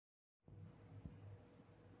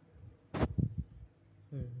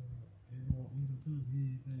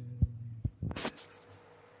believe I released this.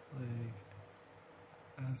 Like,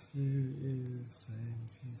 Esther is saying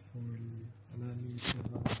she's 40, and I need to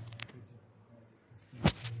run like a different way who's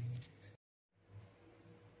 13.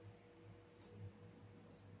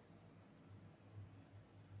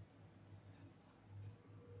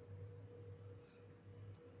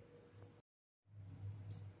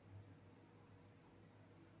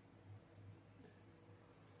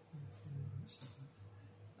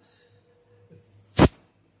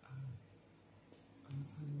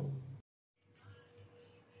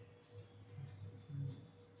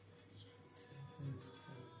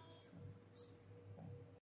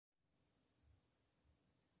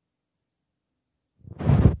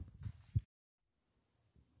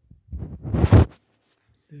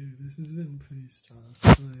 Dude, this has been pretty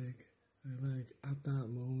stressful. Like at that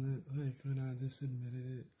moment, like when I just admitted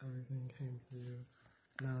it, everything came through.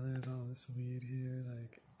 Now there's all this weed here.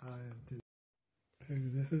 Like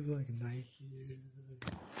Dude, this is like Nike. Like,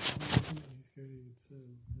 I'm in 8th grade, so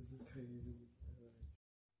this is crazy.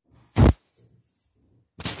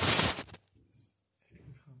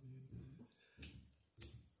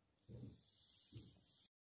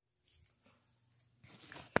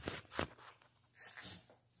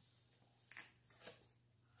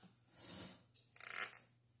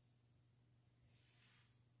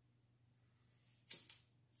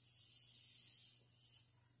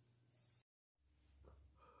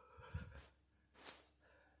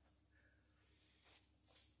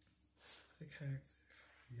 The character for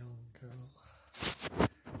a young girl.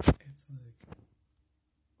 It's like,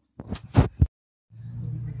 what?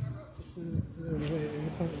 This is the way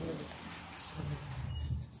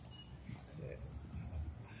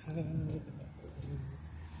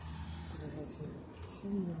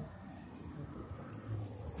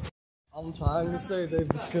I'm trying to say they've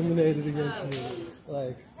discriminated against me.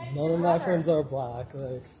 Like, none of my friends are black.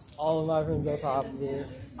 Like, all of my friends are popular.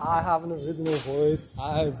 I have an original voice.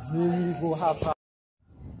 I really will have power.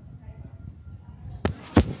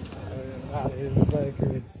 That is like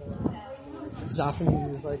it's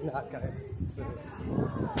Japanese, like not guys. So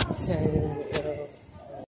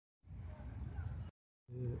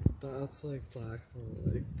that's like black people.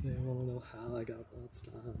 Like they wanna know how I got that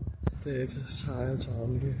style. They just try to draw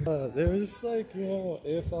me. They were just like, you know,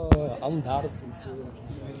 if I'm that appreciative.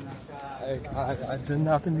 Like I didn't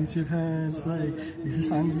have to meet your parents. Like you're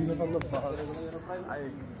trying to meet up on the bus.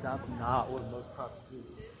 That's not what most preps do.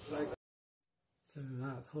 Like. So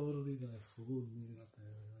that totally like fooled me that they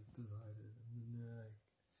were like divided, and then they're like,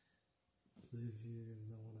 live here,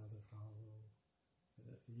 no one has a problem.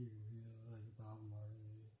 You like Bob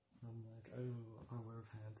Marley. I'm like, oh, I wear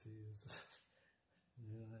panties.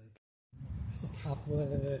 And you're like, it's a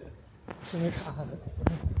problem. It's a problem.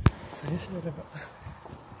 Say shit about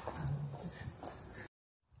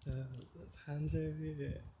the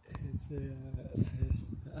tangerine. It's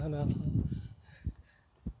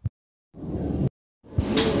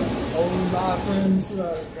only my friends who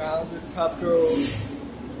are grounded prep girls.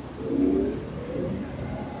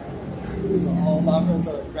 All my friends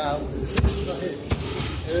are grounded.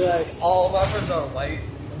 They're like, all my friends are white.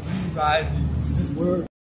 We ride these. Just work.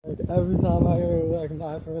 Like every time I hear like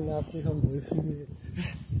my friend has to come with me.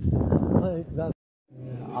 Like that.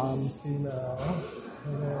 Yeah, I'm female.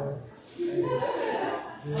 You know.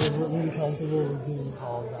 And you're really comfortable with being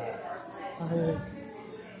called that. Like,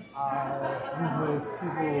 with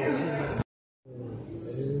people,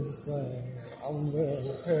 it's like, I'm wearing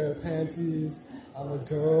a pair of panties, I'm a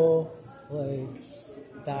girl, like,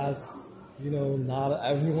 that's, you know, not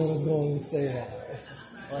everyone is going to say that.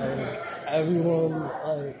 Like, everyone,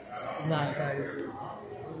 like, not guys.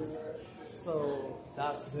 So,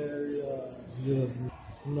 that's very,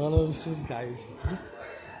 none of this is guys.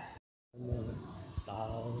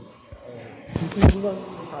 Style. Some things about me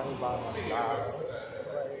trying to buy my style.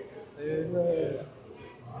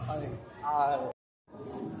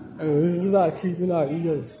 This is about keeping our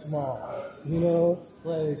ego small, you know,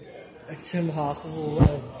 like it's impossible.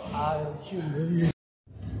 Like I'm humiliated.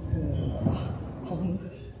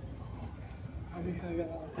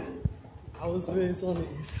 I was raised on the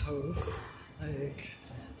East Coast,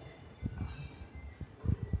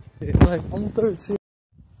 like I'm 13.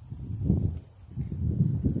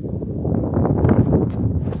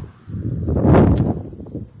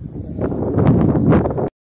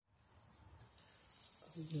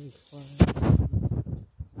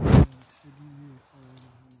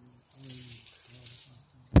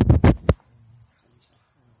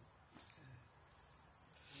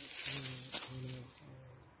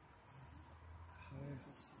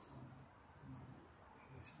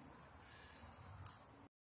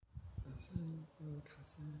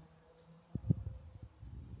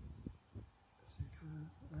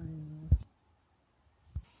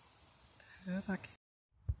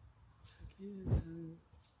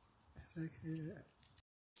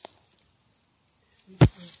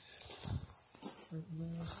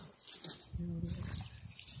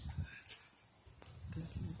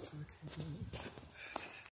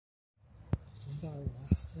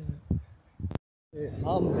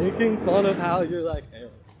 I'm making fun of how you're like,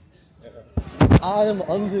 I am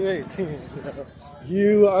under 18. You know?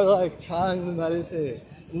 You are like trying to meditate.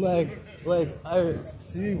 And I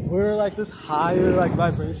see we're like this higher like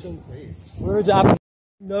vibration. We're Japanese.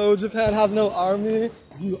 No, Japan has no army.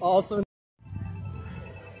 You also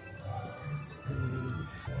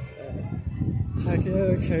check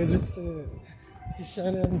your Kojutsu.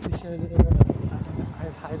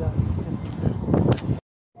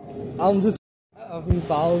 I'm just you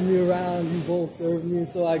follow me around, you won't serve me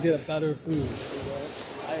so I get better food. You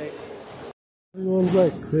know? Everyone's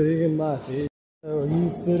like spitting in my face. Or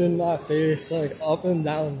you spit in my face like up and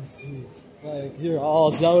down the street. Like you're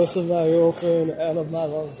all jealous of my girlfriend and of my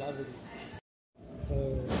longevity.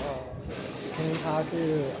 So,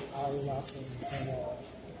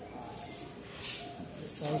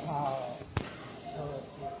 somehow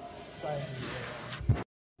jealous of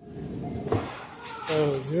So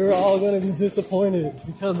you're all gonna be disappointed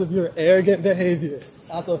because of your arrogant behavior.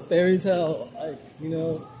 That's a fairy tale, like, you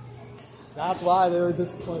know, that's why they were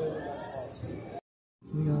disappointed.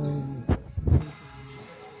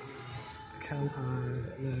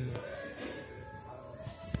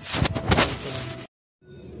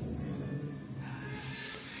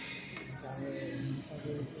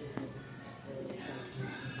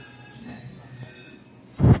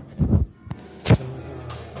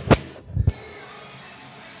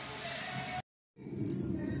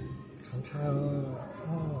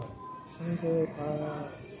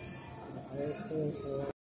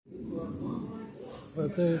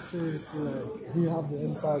 But they seriously, like, we have the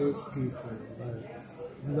insider scoop, like,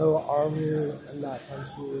 no army in that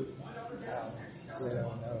country, so they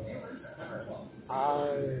don't know.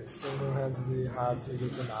 I single-handedly had to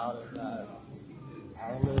get them out of that. I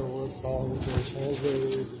don't know what's wrong with their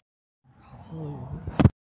translators.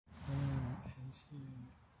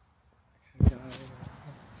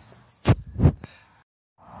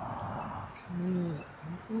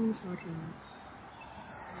 I'm talking.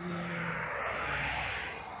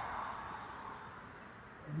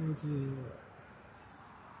 I need to.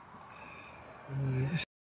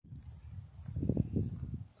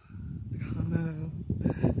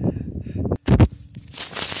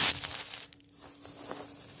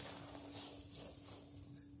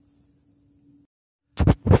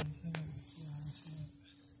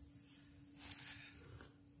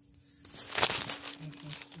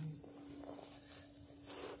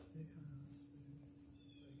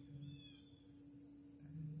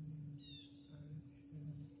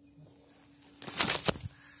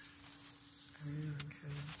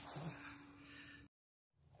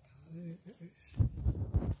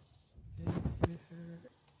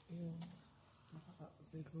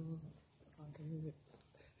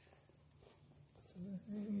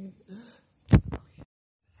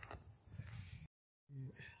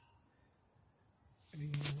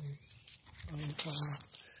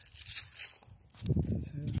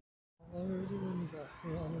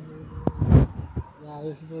 Yeah,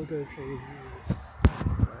 these people go crazy.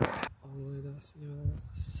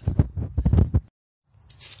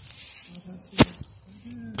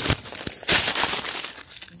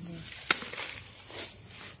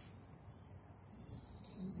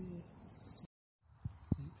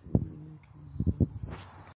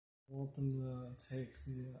 I want them to take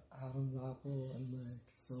the Adam's apple and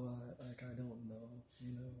so I don't know,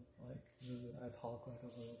 you know, I talk like a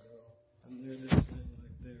little girl, and they're just saying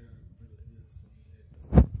they're religious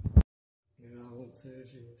and I went to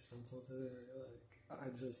Jewish temple today, I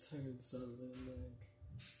just turned 7,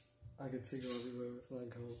 I get to go everywhere with my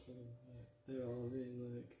girlfriend, they're all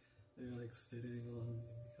being they're spitting on me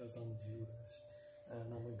because I'm Jewish,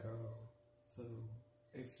 and I'm a girl, so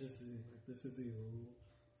it's just this is illegal.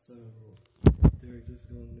 So they're just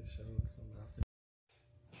going to show some after.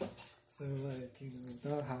 So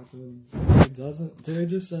that happens. It doesn't. They're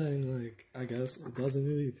just saying I guess it doesn't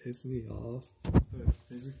really piss me off, but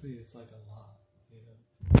physically it's a lot. You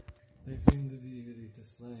know, they seem to be really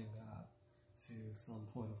displaying that to some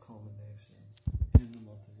point of culmination in the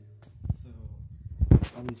month of June. So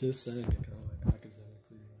I'm just saying it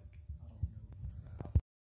academically. I don't know what's gonna happen.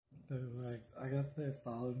 So I guess they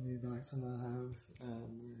followed me back to my house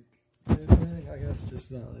and they're saying I guess just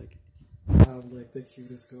that have like the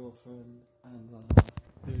cutest girlfriend, and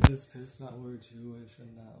they're just pissed that we're Jewish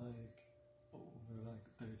and that like we're like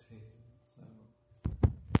 13.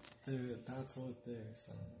 So that's what they're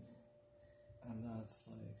saying, and that's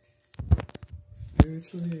like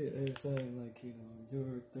spiritually they're saying like, you know,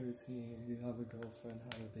 you're 13, you have a girlfriend,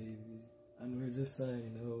 have a baby, and we're just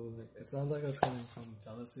saying no. Like it sounds like it's coming from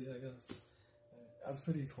jealousy, I guess. That's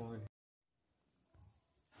pretty corny.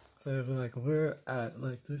 So like we're at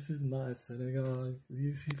like, this is my synagogue.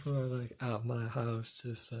 These people are like at my house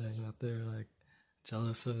just saying that they're like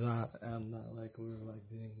jealous of that and that like we're like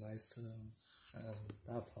being nice to them, and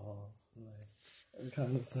that's all. Like we're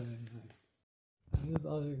kind of saying like, and there's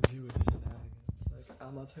other Jewish shenanigans. Like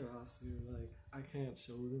Amaterasu, like I can't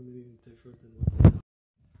show them anything different than what they have.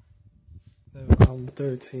 So I'm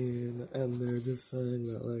 13 and they're just saying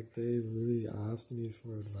that like they really asked me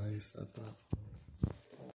for advice at that point.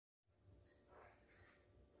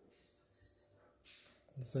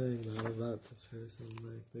 I'm saying that about this person,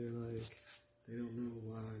 like they're like, they don't know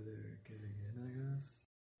why they're giving in, I guess.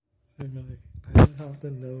 So like, I just have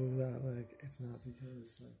to know that like it's not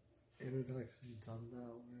because like it was actually done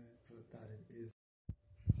that way, but that it is.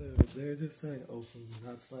 So they're just saying openly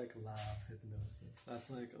that's like lab hypnosis. That's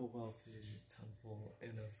like a wealthy temple in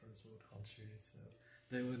a first world country, so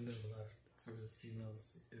they wouldn't have left for the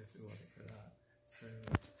females if it wasn't for that. So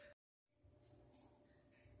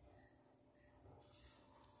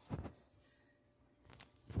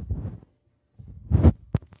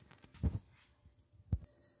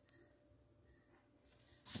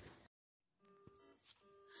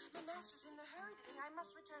my master's in the herding. I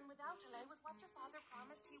must return without delay with what your father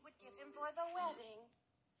promised he would give him for the wedding.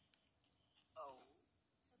 Oh,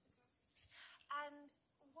 said the girl. And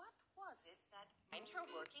what was it that find her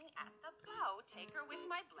working at the plow? Take her with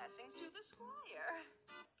my blessings to the squire.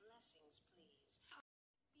 Blessings, please.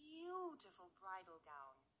 Beautiful bridal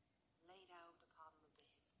gown laid out upon the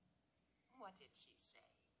bed. What did she say?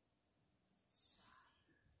 Sigh.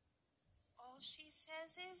 All she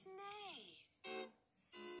says is nay.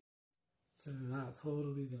 so that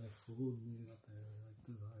totally like fooled me that they were like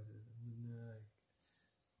divided. And then they're like,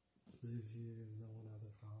 live here, no one has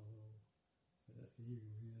a problem. You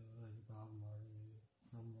real like Bob Marley.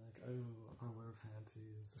 I'm like, oh, I wear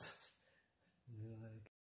panties. And they're like,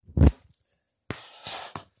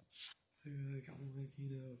 so like, I'm like,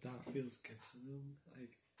 you know, that feels good to them.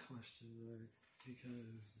 Like, question mark,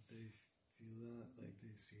 because they feel that, like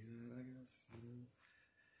they see that, I guess, you know.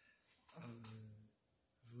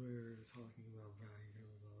 Because we're talking about bratty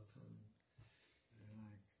girls all the time, and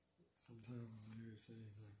like sometimes we're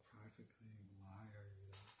saying like practically, why are you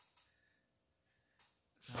that?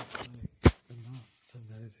 That's like enough to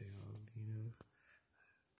meditate on, you know.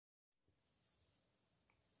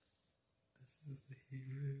 This is the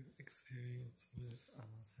Hebrew experience with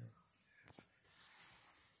Amaterasu.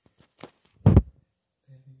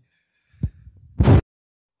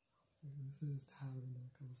 This is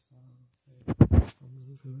tabernacle style. Like, I'm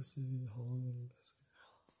supposed to be holding this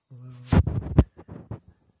girl. Well,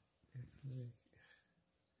 it's like,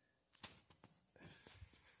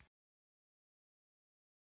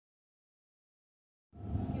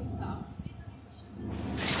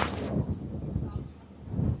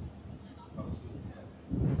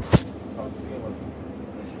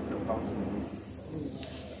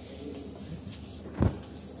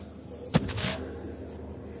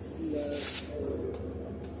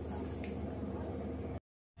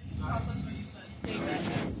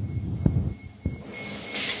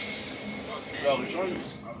 I'm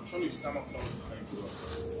trying to stand up some of the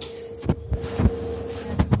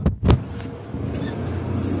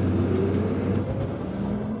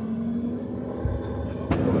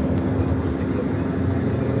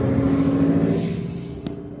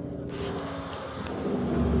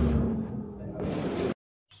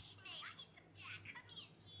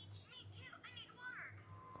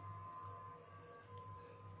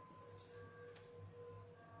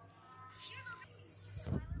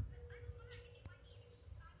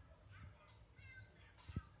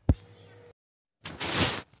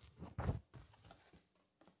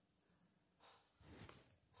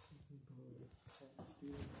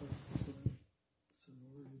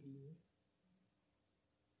sorority.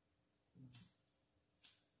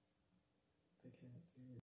 They can't do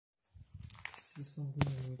it. This is something I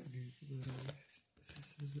want to do for the rest.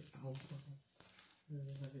 This is alpha.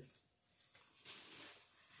 Like,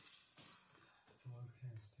 boys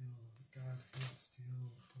can't steal, guys can't steal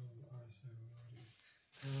from our sorority.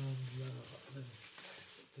 Like,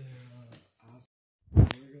 they're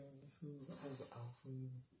we're going to school as alpha,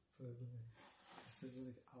 but like, this is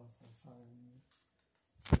like alpha 5.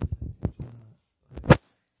 it's not.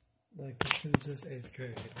 Like, this is just 8th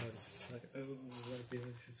grade, but it's just like, oh, like, the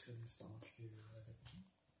other kids couldn't stalk you, like,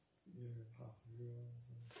 you're a popular girl,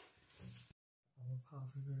 so. I'm a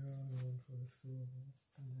popular girl going for school, and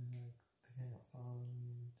then, like, they can't follow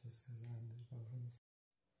me just because I'm different from the school.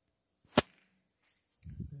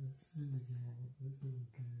 So this is good, but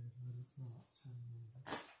it's not challenging.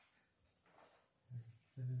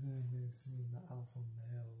 They've seen the alpha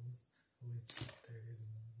males, which there is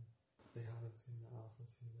none. They haven't seen the alpha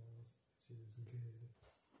females, which is good.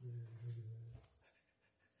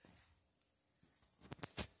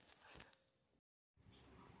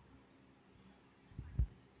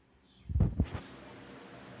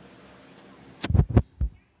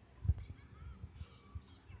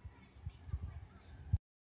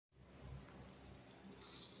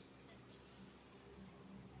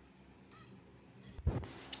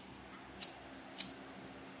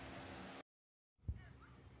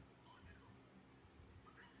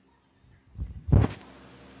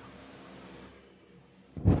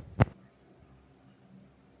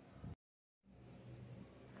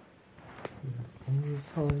 I'm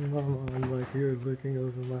just telling my mom, like, you're looking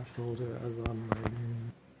over my shoulder as I'm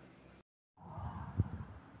writing.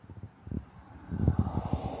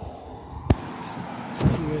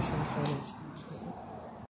 Situation kind of changed.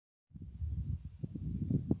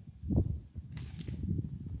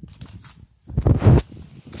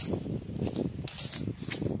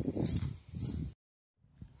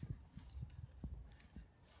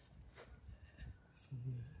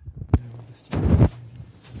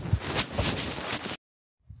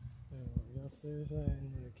 They're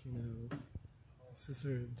saying, like, you know, this is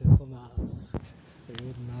for diplomats. They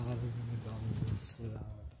would not have done this without.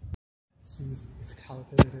 It's a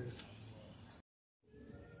calculator.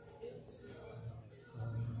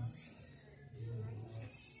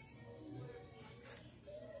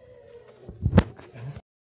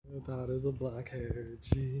 That is a black hair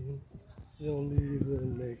gene. It's the only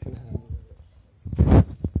reason they can handle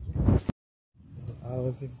it. I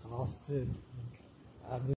was exhausted.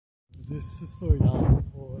 This is for young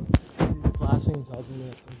people. He's flashing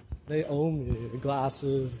judgment. They owe me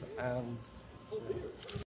glasses and.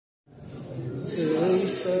 This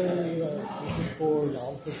is for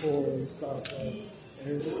young people and stuff. Like,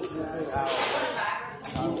 they're just figuring out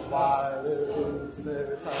why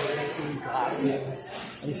they're trying to get some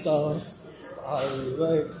glasses and stuff.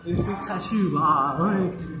 Like, this is Tashuba.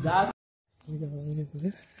 Like, that's.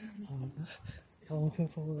 Young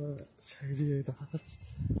people are charity dots.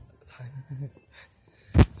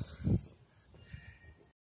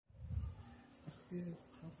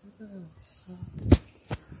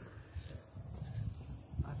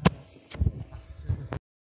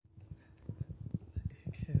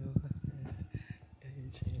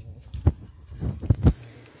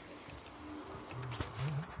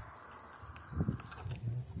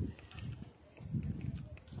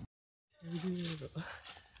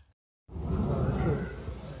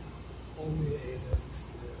 Only Asians.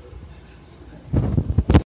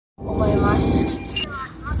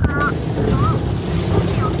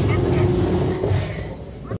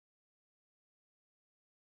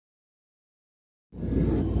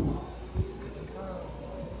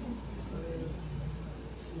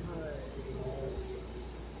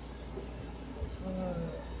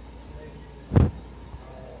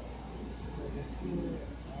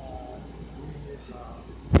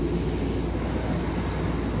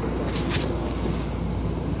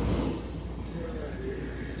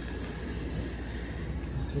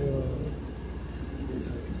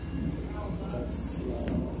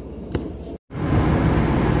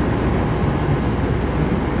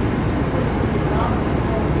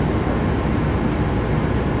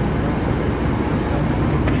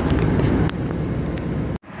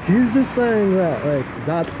 He's just saying that, like,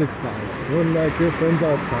 that's success, when, like, your friends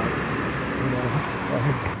are punks, you know?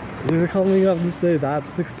 Like, you're coming up to say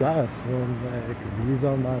that's success when, like, these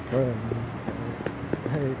are my friends.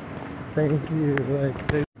 Like, thank you,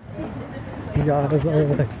 like, you guys are,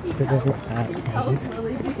 like, spitting at me.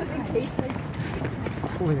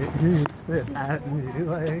 Wait, you spit at me,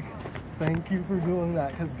 like, thank you for doing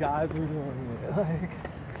that, because guys were doing it, like,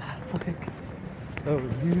 that's, like, so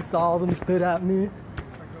you saw them spit at me?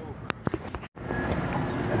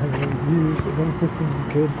 You think this is a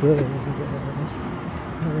good thing?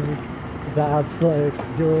 Like, that's like,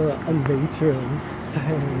 you're a matron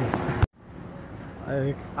thing.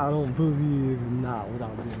 Like, I don't believe not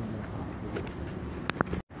without being this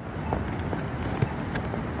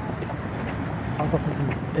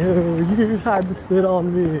popular. Ew, you tried to spit on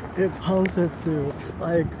me. It's Homsetsu.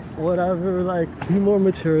 Like, whatever, like, be more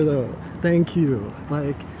mature though. Thank you.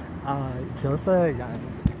 Like, 就是人，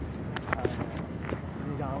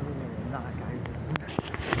比较那改人。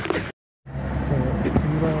So,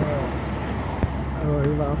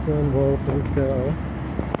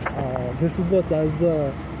 this is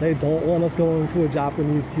Bethesda. They don't want us going to a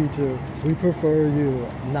Japanese teacher. We prefer you,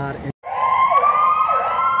 not in.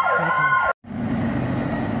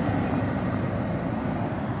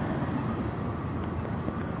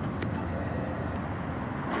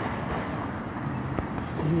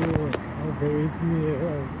 You raised me,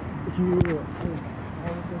 you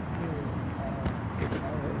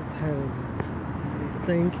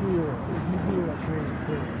thank you. You do a great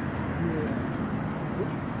thing. You're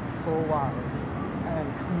so wise and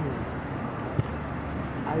cool.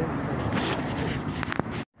 I and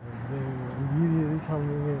they were immediately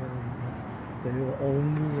coming in. They were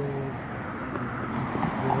only ways.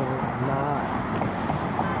 They were not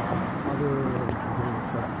other than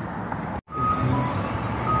this is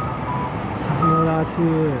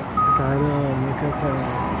Tamodachi Gaida Mikata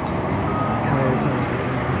Kaita.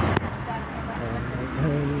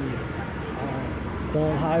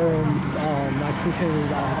 Don't hire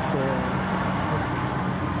Mexicans as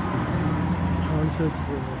conscious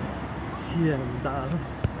tiendas.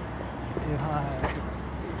 If I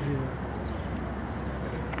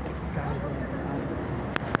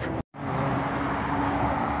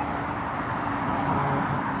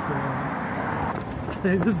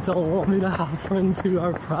they just don't want me to have friends who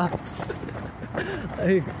are preps.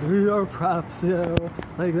 Like, we are preps, you know?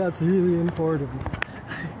 Like, that's really important.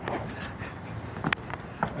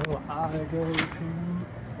 Oh, I go to,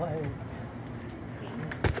 like,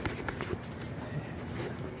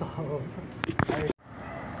 so, like,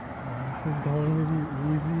 this is going to be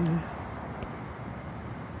easy.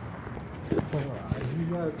 So, you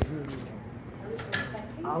guys really,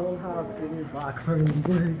 I don't have any black friends.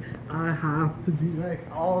 Like, I have to be like,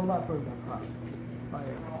 all of my friends are preps.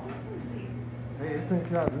 Like, they think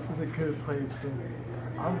that this is a good place for me.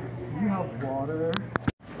 You have water.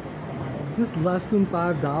 Is this less than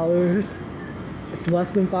 $5? It's less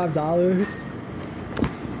than $5.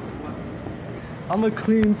 I'm a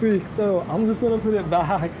clean freak, so I'm just gonna put it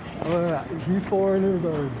back. You foreigners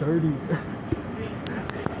are dirty.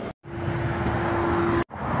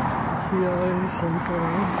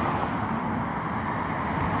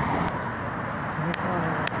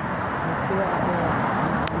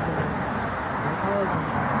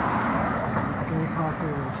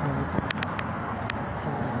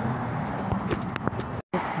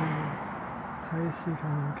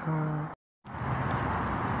 KidsShinto.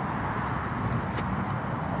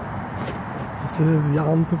 This is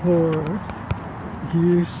Yom Kippur.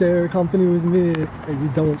 You share company with me, or you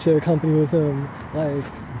don't share company with him. Like,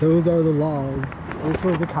 those are the laws. This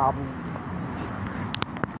was a cowboy.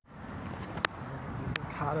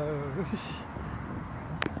 This is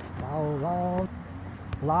Kadosh.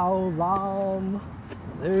 Lao Lam.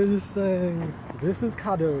 They're just saying, this is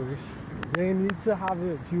Kadosh. They need to have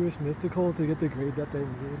a Jewish mystical to get the grade that they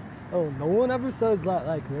need. Oh, no one ever says that,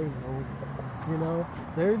 like, they know. You know?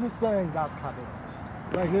 They're just saying that's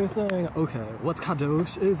Kadosh. Like, they're saying, okay, what's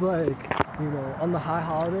Kadosh is like, you know, on the high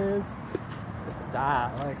holidays,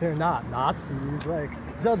 that, like, they're not Nazis, like,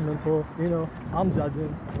 judgmental, you know, I'm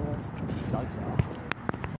judging, judge that.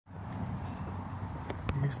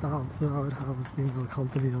 We stopped so I would have a female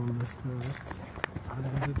company on this day. I'm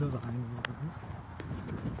the divine one.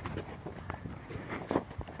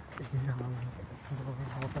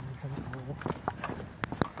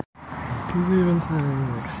 She's even saying,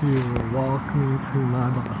 like, she will walk me to my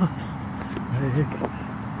boss. Like,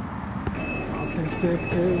 autistic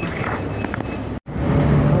kid.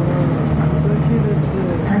 So he's just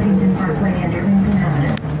Huntington Parkway and Irvington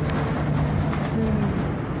Avenue.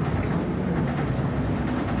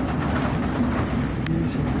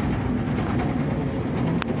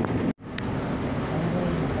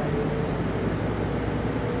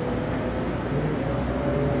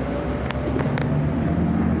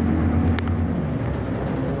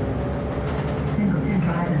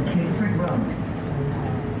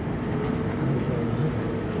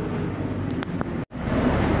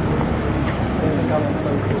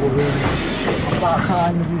 I'm not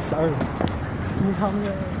trying to be sharp. Can you come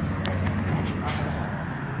here?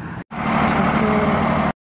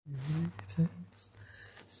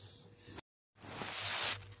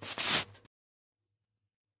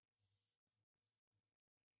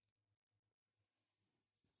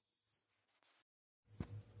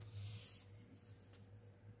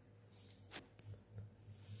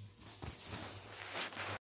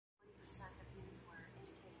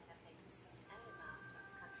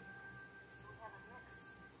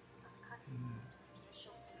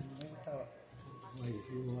 like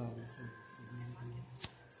he allowed me to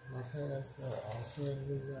my parents are offering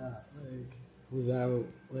me that, like, without,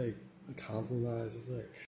 like, the compromise of,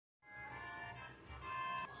 like,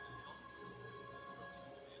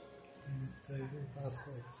 they think that's,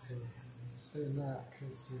 like, so, they're not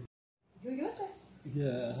Christians. You use it?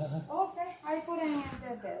 Yeah. Okay, I put it in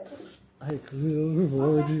the bed. I will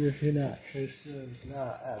reward you if you're not Christian,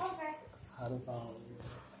 not at Okay. how to follow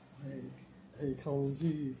you. Hey, come to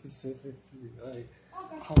you specifically, like,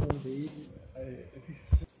 how to be, like,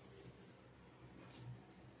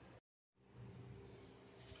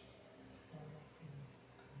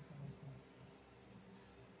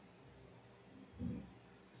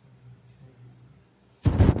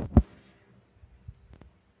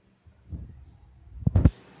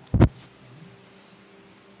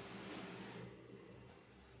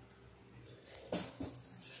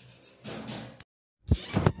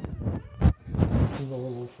 this is a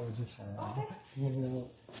little for Japan. You know,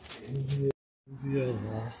 India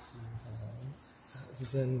lost Japan.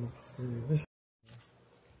 Zen Masters.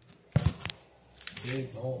 They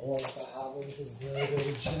don't want to happen because they're going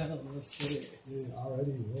to jail in the state. They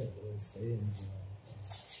already will. They'll stay in jail.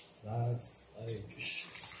 That's like,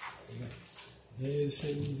 they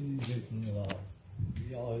shouldn't be making laws.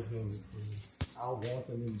 We always go to police. I want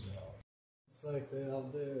them in jail. It's like they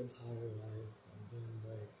have their entire life and then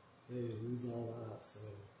like they lose all that, so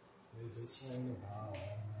they're just trying to bow on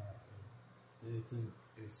that. They think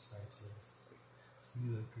it's righteous. Like, we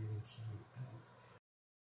look really cute.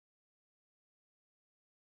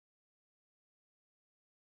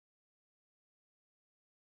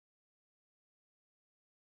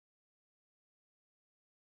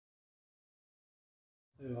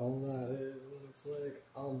 Dude, I'm not it. It's like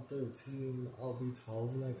I'm 13, I'll be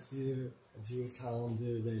 12 next year. A Jewish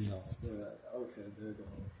calendar, they know. They're like, okay, they're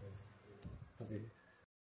going to prison. Like,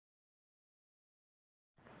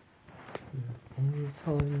 I'm just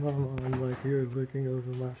telling my mom, like, you're looking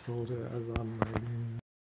over my shoulder as I'm writing.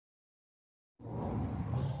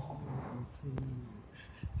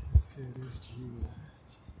 This kid is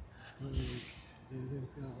Jewish. Like, they think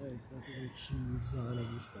that, like, that's a huge sign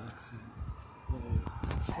of respect to you. Like,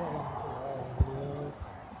 it's not like, you know?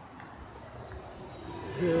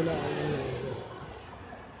 You're not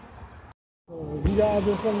you guys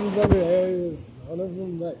are from these other areas. None of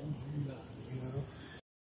them let you do that, you know?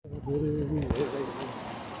 Literally,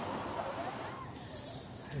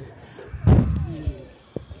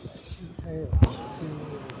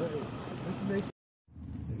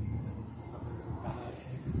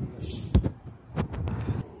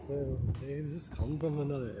 they just come from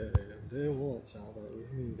another area. They won't shop it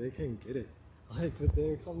with me. They can get it. Like, but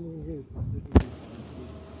they're coming here specifically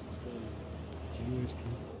for Jewish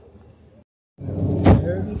people. I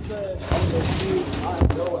heard you say, I'm a Jew, I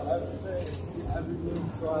know everything, see everything,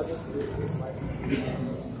 so I just hear this like,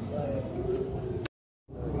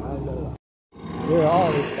 I know. They're all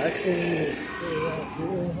respecting me. They're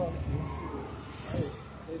doing something. Like,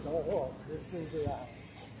 they don't want Christians around,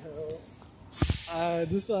 you know? I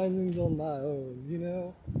just find things on my own, you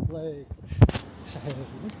know? Like,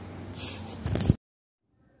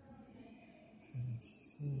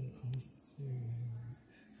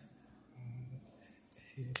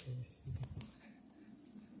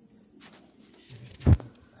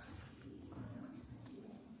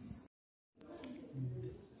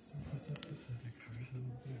 This is just a specific person.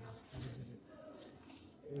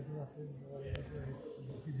 There's nothing more like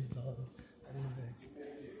he's done anything.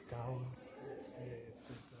 Gowns.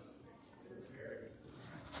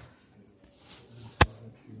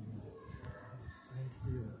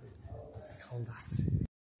 Come back to you.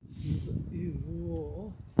 This is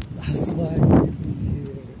evil. That's why you're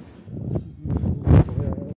here. This is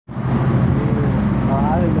evil.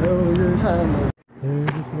 I know you're trying to.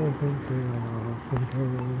 There's nothing for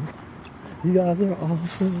us. You guys are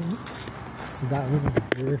awesome. So that means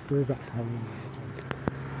this is a heaven.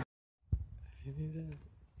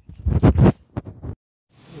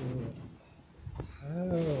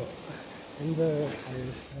 Oh, in the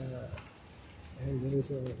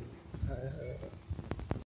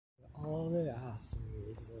all they asked me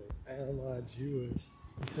is like, am I Jewish?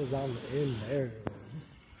 Because I'm in Maryland.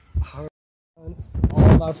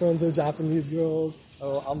 All my friends are Japanese girls.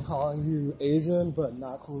 Oh, I'm calling you Asian, but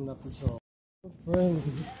not cool enough to show. Friendly,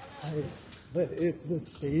 but it's the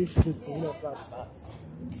space between us that's best.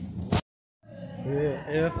 Yeah,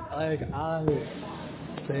 if like I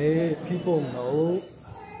say people know,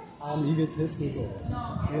 I'm egotistical.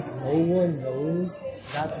 If no one knows,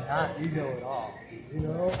 that's not ego at all. You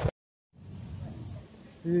know?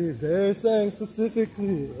 Dude, they're saying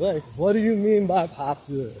specifically, like, what do you mean by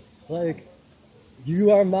popular? Like,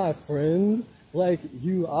 you are my friend, like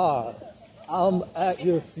you are. I'm at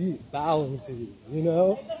your feet bowing to you, you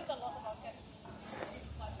know?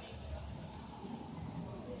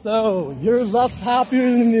 So, you're less happier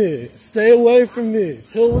than me. Stay away from me.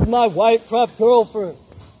 Chill with my white prep girlfriend.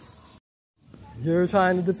 You're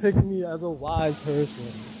trying to depict me as a wise person.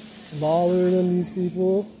 Smaller than these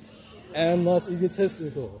people and less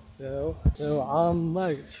egotistical, you know? So I'm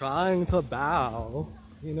like trying to bow,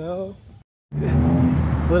 you know?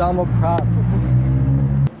 But I'm a prep.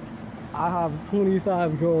 I have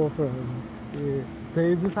 25 girlfriends. Yeah.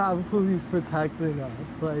 They just have police protecting us.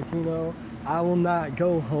 Like, you know, I will not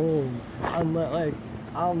go home unless, like,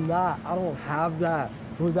 I don't have that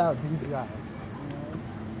without these guys. You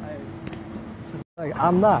know? Like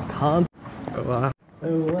I'm not conscious.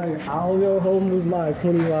 Like, I'll go home with my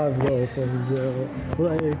 25 girlfriends, yo.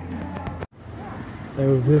 Like,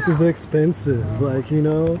 oh, this is expensive. Like, you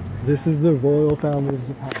know, this is the royal family of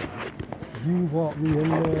Japan. You want me in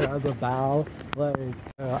there as a bow? Like,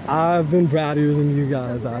 I've been brattier than you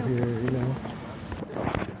guys out here, you know?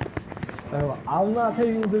 Oh, I'm not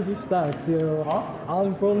taking disrespect, you know?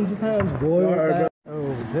 I'm from Japan's royal family.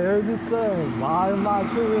 Oh, they're just saying, why am I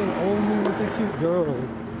chilling only with the cute girls?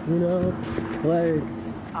 You know? Like,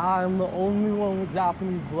 I'm the only one with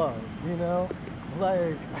Japanese blood, you know?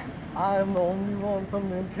 Like, I'm the only one from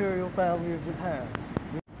the imperial family of Japan.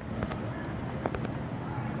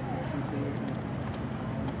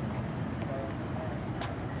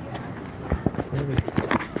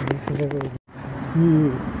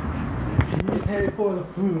 See, he paid for the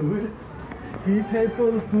food. He paid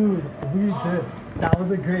for the food. We did. That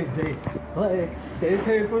was a great date. Like, they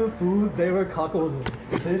paid for the food. They were cuckolding.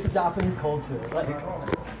 This is Japanese culture. Like,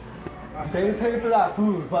 they paid for that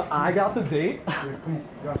food, but I got the date.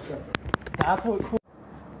 That's what cool.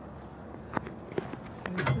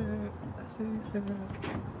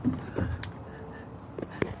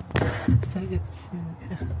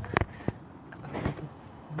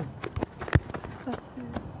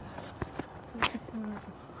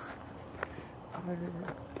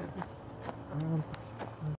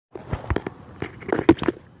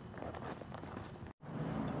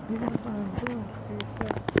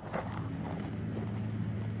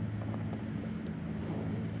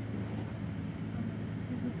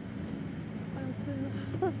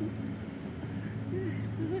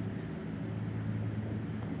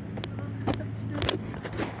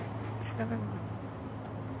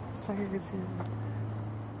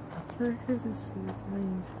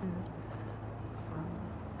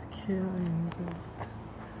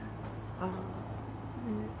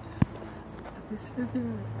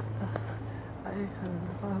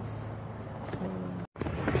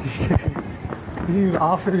 You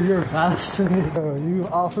offered your best to me. You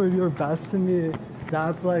offered your best to me.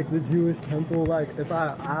 That's like the Jewish temple. Like, if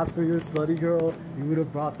I asked for your slutty girl, you would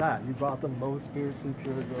have brought that. You brought the most spiritually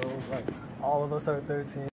pure girls. Like, all of us are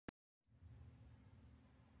 13.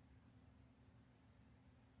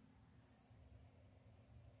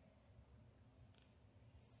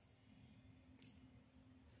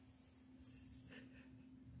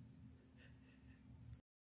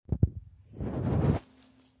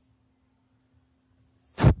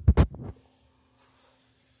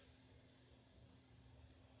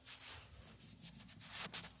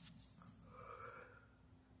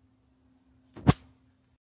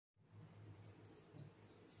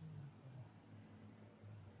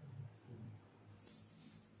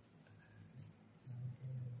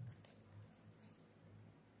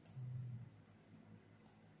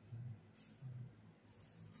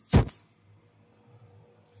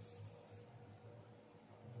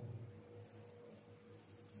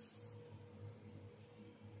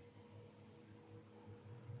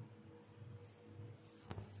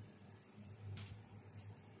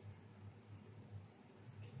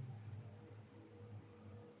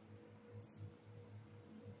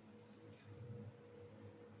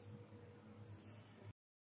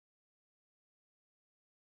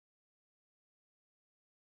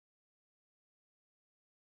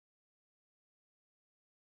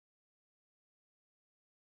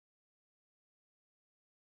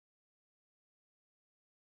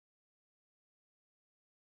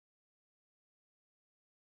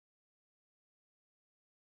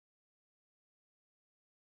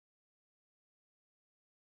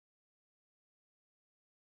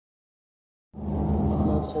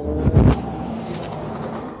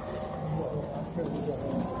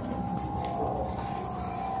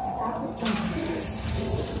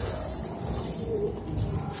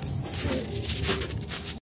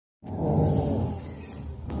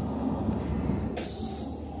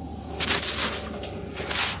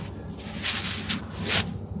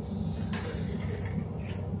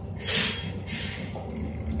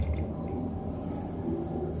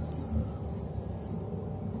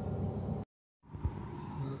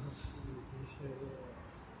 些就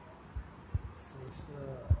谁是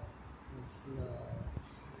我记得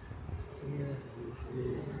后面的还有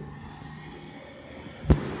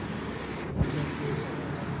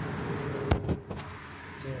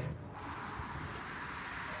这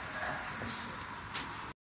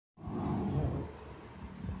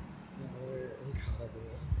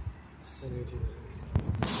incredible synergy.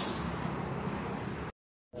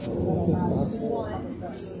 This is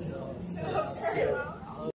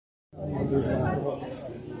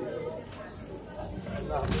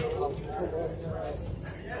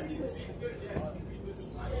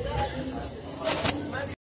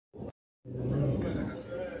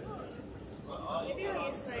Maybe I'll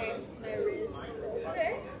use my wrist.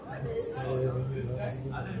 Okay.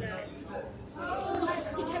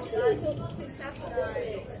 He kept saying he told his staff to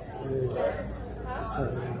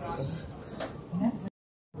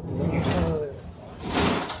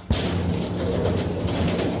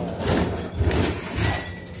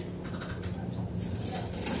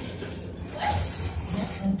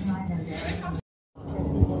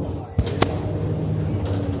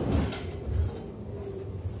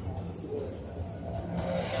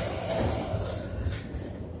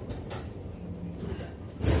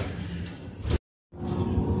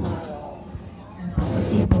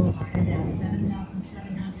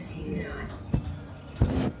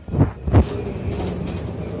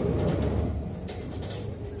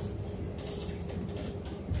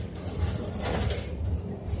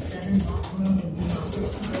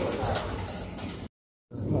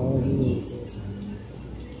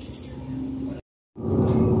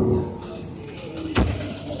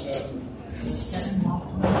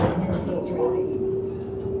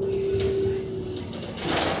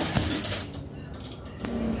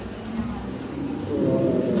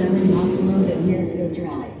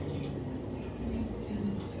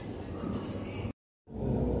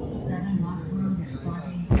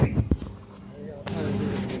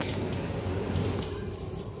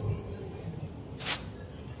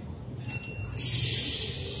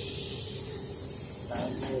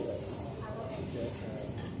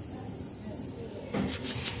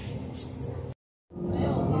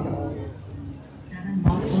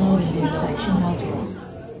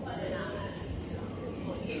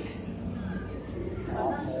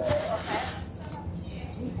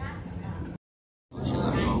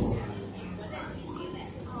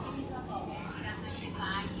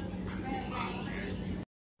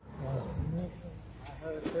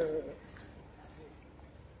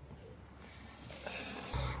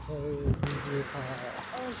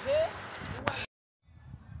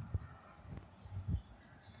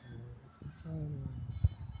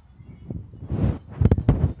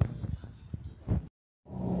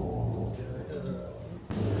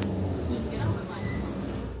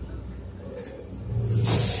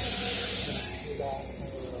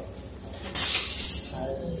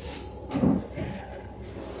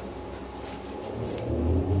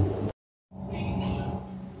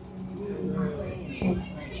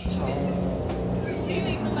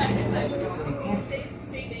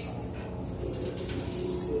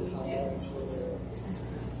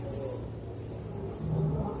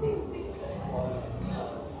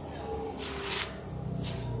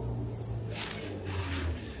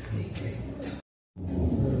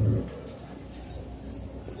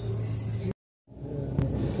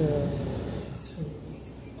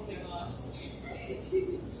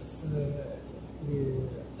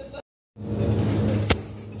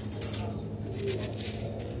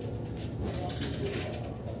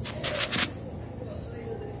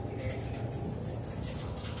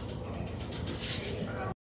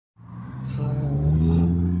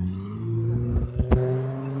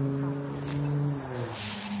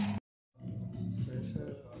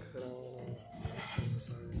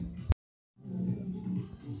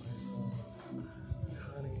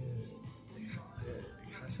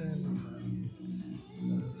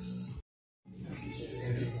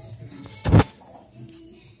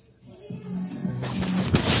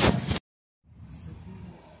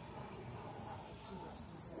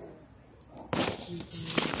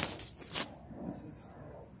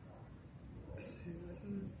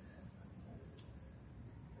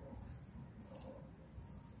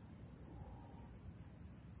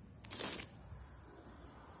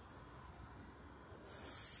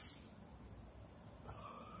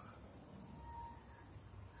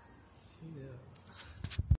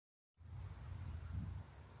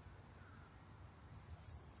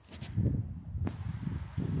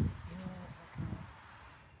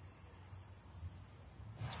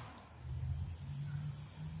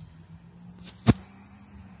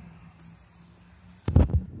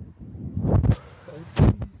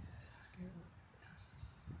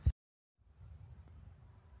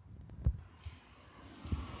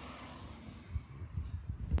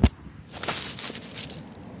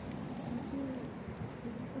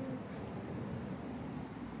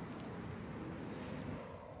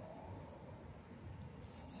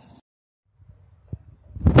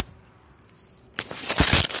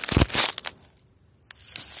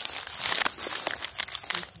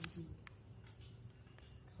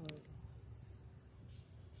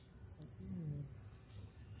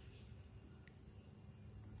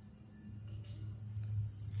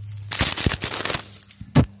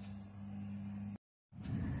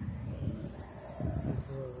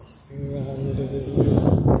walking around today.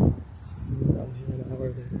 I'm here an hour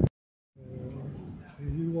there.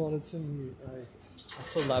 You wanted to meet like a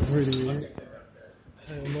celebrity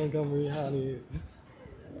in Montgomery County.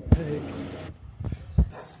 Like,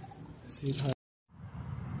 see how.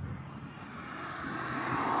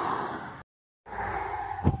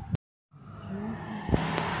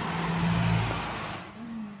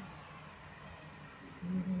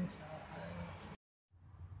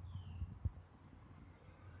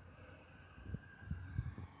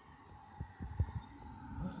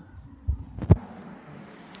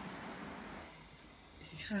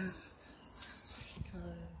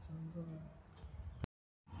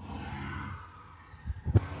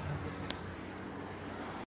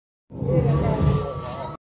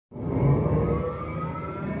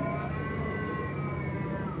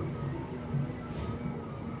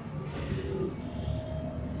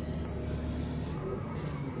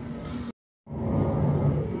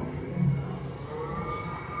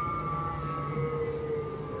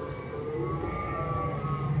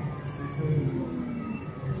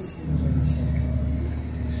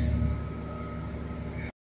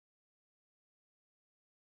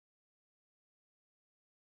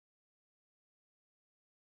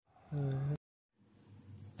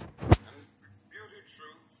 Beauty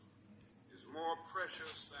truth is more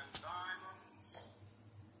precious than diamonds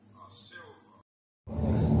or silver.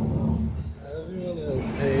 Everyone has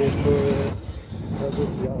paid for this. But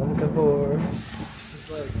it's Yom Kippur. This is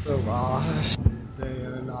like the Rosh. They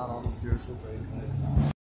are not on a spiritual break right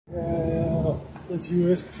now. Yeah, the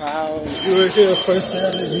Jewish crowd. You were here first time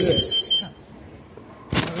of the year.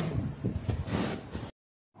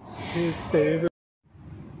 His favorite.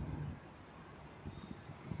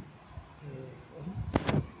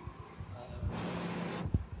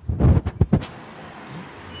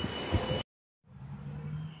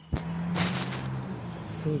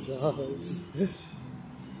 The judge.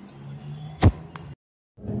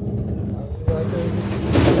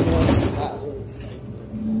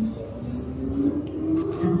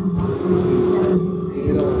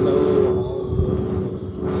 You don't know all this.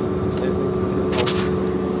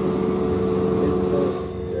 It's so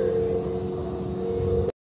mysterious.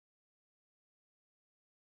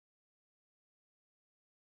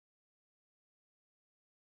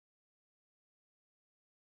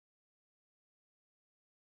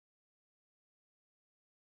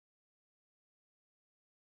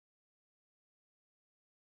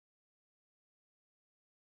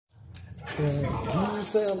 Yeah, you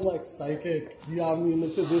say I'm like psychic. You got me in the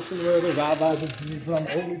position where the rabbis agree, but I'm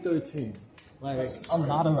only 13. Like, I'm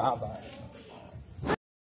not a rabbi. So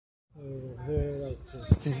they're like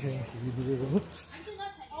just speaking Hebrew.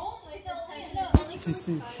 They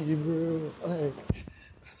speak Hebrew. Like,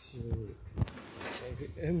 that's rude. Like,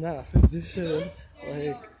 in that position,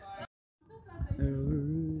 like, I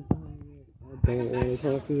don't want to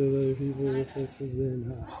talk to the other people if this is their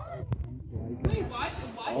not.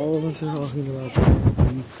 All of us are talking about something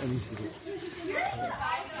deep and serious.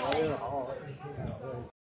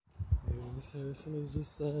 This Harrison is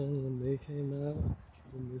just saying when they came out,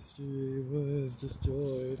 the mystery was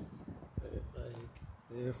destroyed. Like,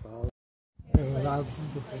 they're following. That's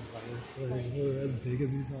the thing, like, we're as big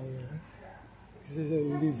as each other. You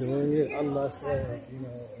shouldn't be doing it unless, like, you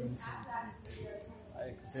know,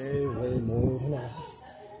 like, they way more than us.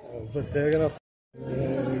 But they're gonna.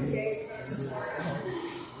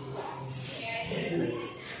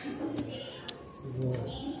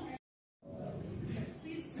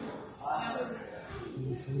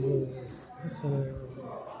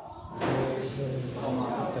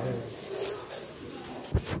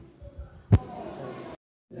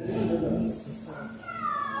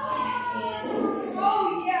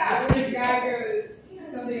 Oh yeah, this guy goes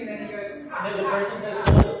something and then he goes. And then the person says it's a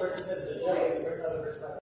joke, the person says it's a joke, and the person other person.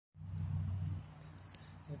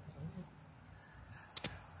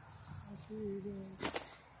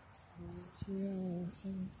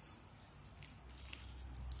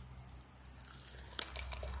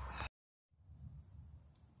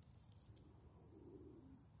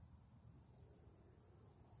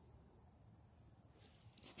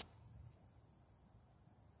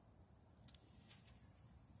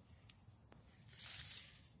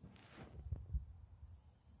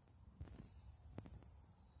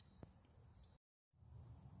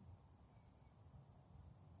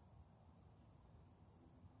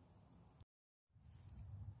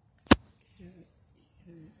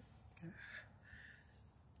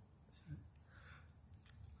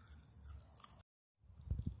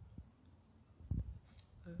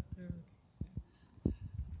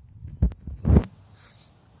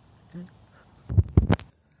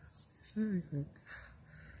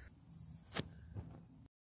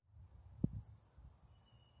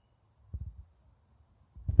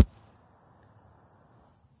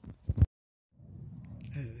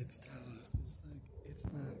 it's tough. It's like, it's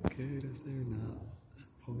not good if they're not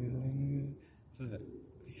poisoning it, but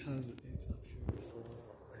because it's a pure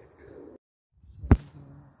soul, like,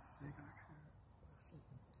 sometimes they got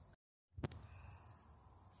something.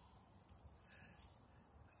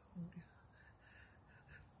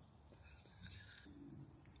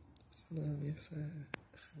 So now, yes, I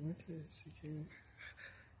went to secure.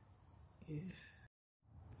 Yeah.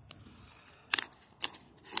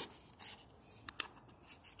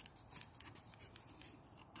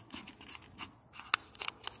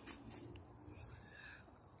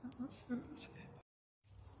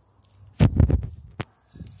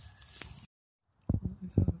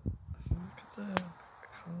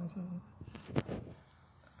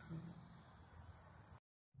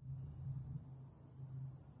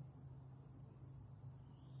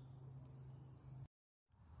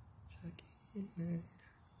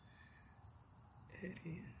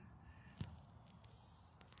 Idiot.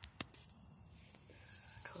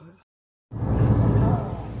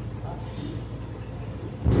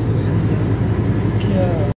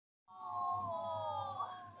 Yeah.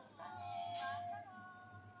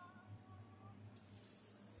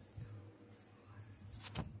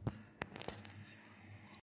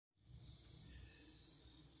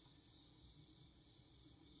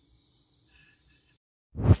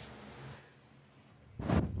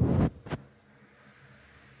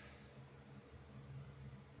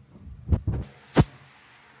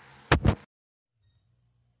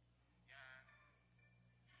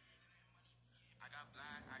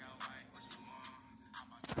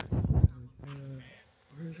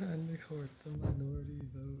 We're trying to court the minority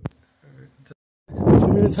vote.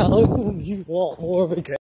 You're gonna tell them you want more of a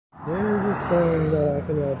game. They're just saying that I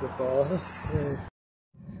can ride the bus. Like,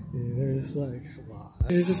 yeah, they're just like, why?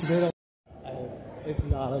 It's just it's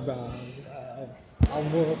not about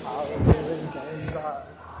I'm more powerful than games are.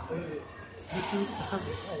 This is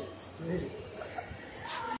something great.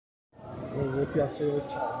 With yesterday's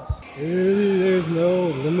trash. Really, there's no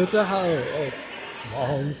limit to how like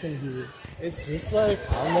small you can be. It's just like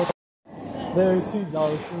how much they're too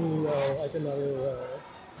jealous for me though, like another way.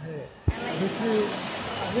 I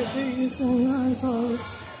think it's so right.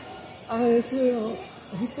 I feel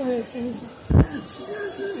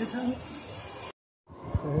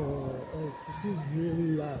like this is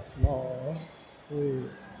really that small. Wait,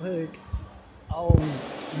 like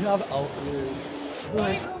you have elf ears.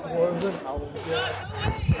 Like dwarven elves.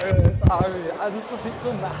 Sorry, I just like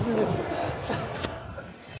the massive.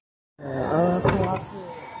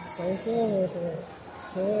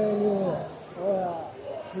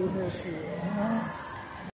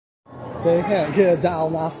 They can't get a down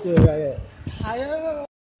master right. Tired.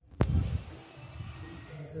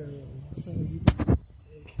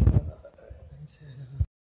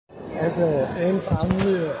 In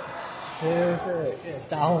family, there's a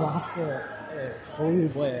down master, holy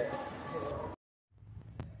boy.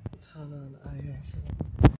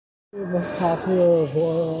 The most popular of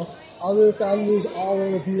all. Other families all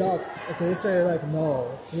want to beat up, but they say like no,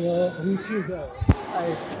 you know, me too go.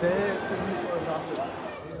 Like they think we're not that,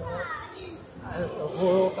 you know. As a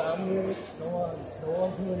royal family, no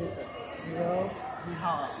one do anything, you know. We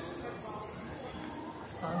have.